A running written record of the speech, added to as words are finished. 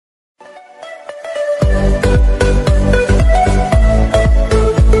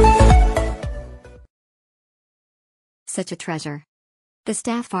such a treasure. The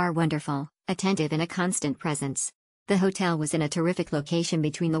staff are wonderful, attentive and a constant presence. The hotel was in a terrific location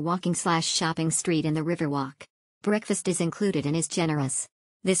between the walking/shopping street and the Riverwalk. Breakfast is included and is generous.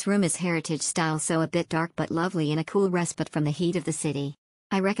 This room is heritage style, so a bit dark but lovely and a cool respite from the heat of the city.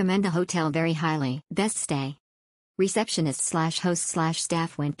 I recommend the hotel very highly. Best stay.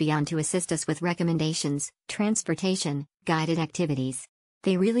 Receptionist/host/staff went beyond to assist us with recommendations, transportation, guided activities.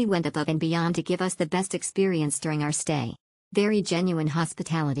 They really went above and beyond to give us the best experience during our stay. Very genuine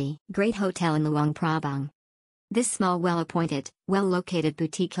hospitality. Great hotel in Luang Prabang. This small, well-appointed, well-located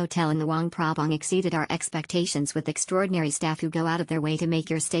boutique hotel in Luang Prabang exceeded our expectations with extraordinary staff who go out of their way to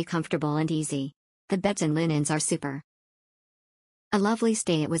make your stay comfortable and easy. The beds and linens are super. A lovely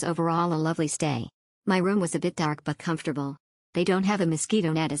stay. It was overall a lovely stay. My room was a bit dark but comfortable. They don't have a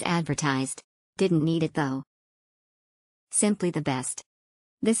mosquito net as advertised. Didn't need it though. Simply the best.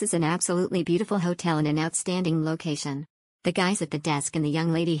 This is an absolutely beautiful hotel in an outstanding location. The guys at the desk and the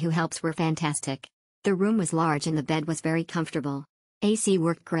young lady who helps were fantastic. The room was large and the bed was very comfortable. AC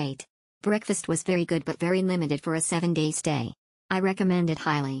worked great. Breakfast was very good but very limited for a 7-day stay. I recommend it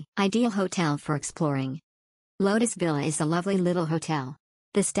highly. Ideal hotel for exploring. Lotus Villa is a lovely little hotel.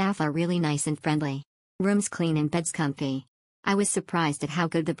 The staff are really nice and friendly. Rooms clean and beds comfy. I was surprised at how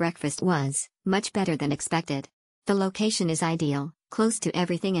good the breakfast was, much better than expected. The location is ideal, close to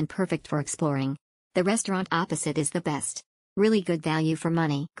everything and perfect for exploring. The restaurant opposite is the best. Really good value for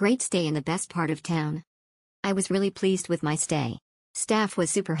money. Great stay in the best part of town. I was really pleased with my stay. Staff was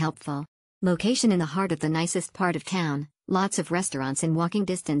super helpful. Location in the heart of the nicest part of town, lots of restaurants in walking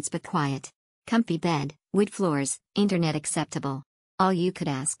distance but quiet. Comfy bed, wood floors, internet acceptable. All you could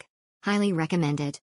ask. Highly recommended.